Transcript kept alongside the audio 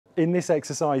In this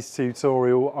exercise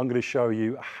tutorial, I'm going to show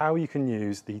you how you can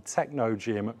use the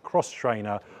Technogym cross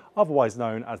trainer, otherwise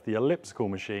known as the elliptical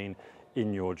machine,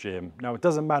 in your gym. Now, it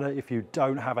doesn't matter if you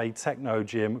don't have a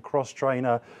Technogym cross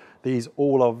trainer, these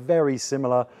all are very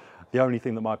similar. The only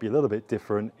thing that might be a little bit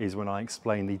different is when I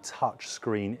explain the touch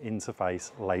screen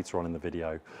interface later on in the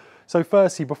video. So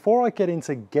firstly, before I get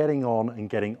into getting on and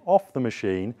getting off the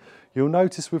machine, you'll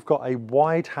notice we've got a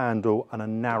wide handle and a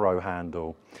narrow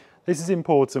handle. This is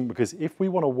important because if we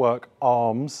want to work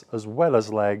arms as well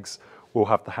as legs, we'll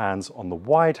have the hands on the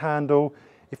wide handle.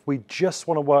 If we just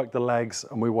want to work the legs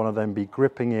and we want to then be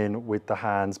gripping in with the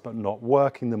hands but not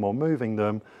working them or moving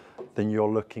them, then you're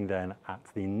looking then at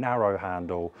the narrow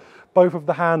handle. Both of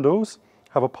the handles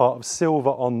have a part of silver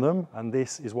on them, and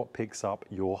this is what picks up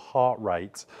your heart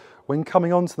rate. When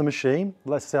coming onto the machine,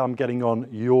 let's say I'm getting on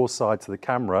your side to the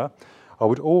camera, I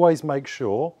would always make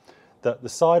sure that the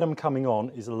side I'm coming on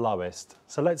is lowest.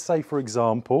 So let's say, for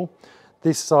example,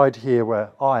 this side here where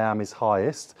I am is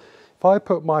highest. If I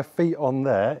put my feet on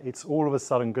there, it's all of a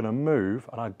sudden going to move,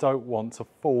 and I don't want to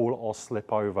fall or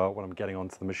slip over when I'm getting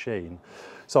onto the machine.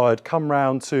 So I'd come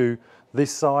round to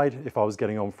this side if I was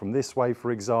getting on from this way,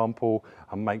 for example,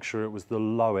 and make sure it was the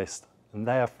lowest, and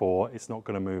therefore it's not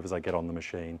going to move as I get on the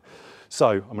machine. So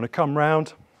I'm going to come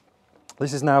round.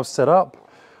 This is now set up.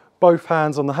 Both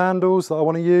hands on the handles that I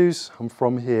want to use, and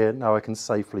from here now I can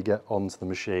safely get onto the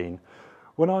machine.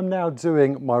 When I'm now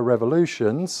doing my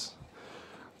revolutions,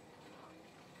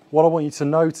 what I want you to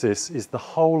notice is the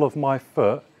whole of my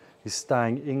foot is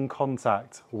staying in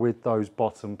contact with those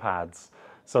bottom pads.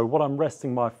 So what I'm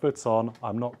resting my foot on,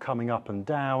 I'm not coming up and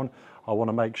down. I want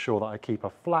to make sure that I keep a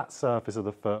flat surface of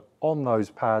the foot on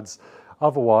those pads.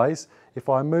 Otherwise, if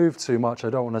I move too much, I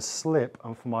don't want to slip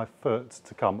and for my foot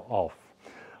to come off.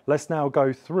 Let's now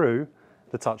go through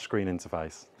the touchscreen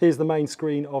interface. Here's the main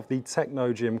screen of the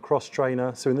Technogym cross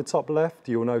trainer. So in the top left,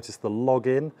 you'll notice the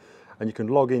login, and you can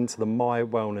log into the My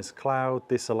Wellness Cloud.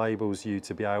 This enables you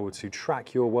to be able to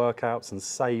track your workouts and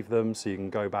save them so you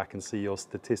can go back and see your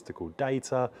statistical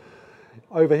data.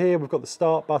 Over here, we've got the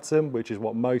start button, which is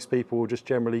what most people will just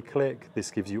generally click. This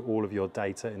gives you all of your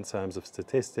data in terms of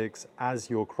statistics as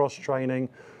you're cross training.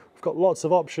 We've got lots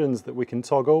of options that we can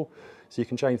toggle. So you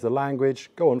can change the language,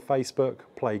 go on Facebook,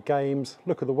 play games,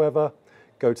 look at the weather,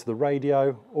 go to the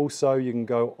radio. Also, you can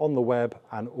go on the web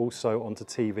and also onto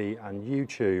TV and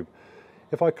YouTube.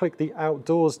 If I click the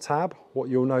Outdoors tab, what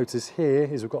you'll notice here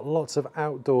is we've got lots of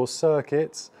outdoor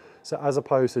circuits. So as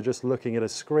opposed to just looking at a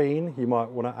screen, you might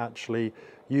want to actually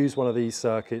use one of these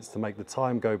circuits to make the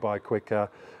time go by quicker,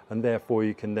 and therefore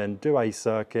you can then do a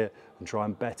circuit and try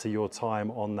and better your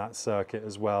time on that circuit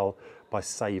as well by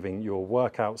saving your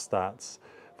workout stats.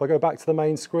 If I go back to the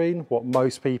main screen, what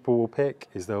most people will pick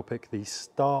is they'll pick the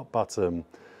start button.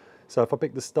 So if I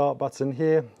pick the start button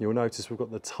here, you'll notice we've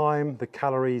got the time, the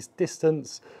calories,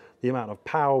 distance, the amount of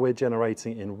power we're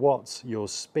generating in watts, your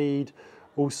speed,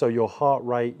 also your heart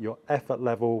rate, your effort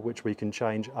level, which we can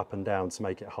change up and down to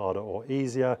make it harder or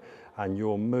easier, and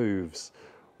your moves.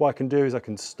 What I can do is I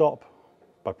can stop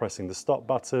by pressing the stop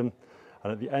button,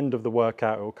 and at the end of the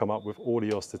workout, it will come up with all of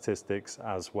your statistics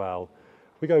as well.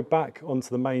 We go back onto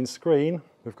the main screen,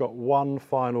 we've got one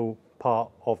final part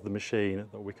of the machine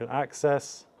that we can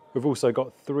access. We've also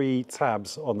got 3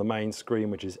 tabs on the main screen,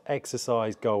 which is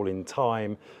exercise, goal in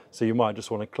time. So you might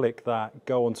just want to click that,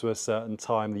 go onto a certain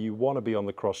time that you want to be on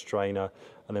the cross trainer.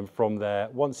 And then from there,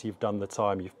 once you've done the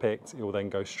time you've picked, it will then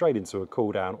go straight into a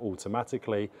cool down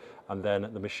automatically, and then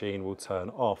the machine will turn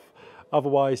off.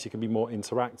 Otherwise, you can be more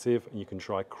interactive and you can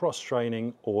try cross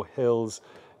training or hills.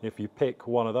 If you pick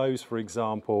one of those, for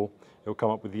example, it'll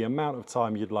come up with the amount of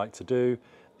time you'd like to do,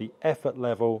 the effort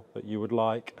level that you would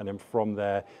like, and then from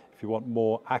there, if you want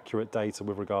more accurate data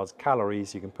with regards to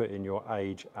calories, you can put in your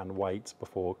age and weight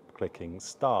before clicking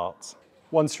start.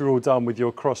 Once you're all done with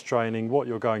your cross training, what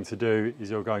you're going to do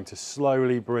is you're going to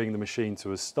slowly bring the machine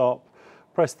to a stop,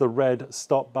 press the red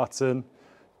stop button,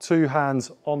 2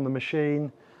 hands on the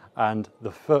machine, and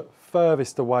the foot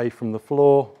furthest away from the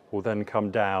floor will then come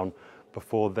down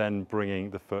before then bringing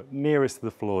the foot nearest to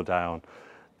the floor down.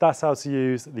 That's how to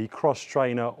use the cross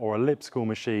trainer or elliptical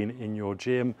machine in your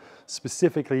gym,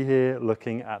 specifically here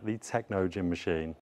looking at the Technogym machine.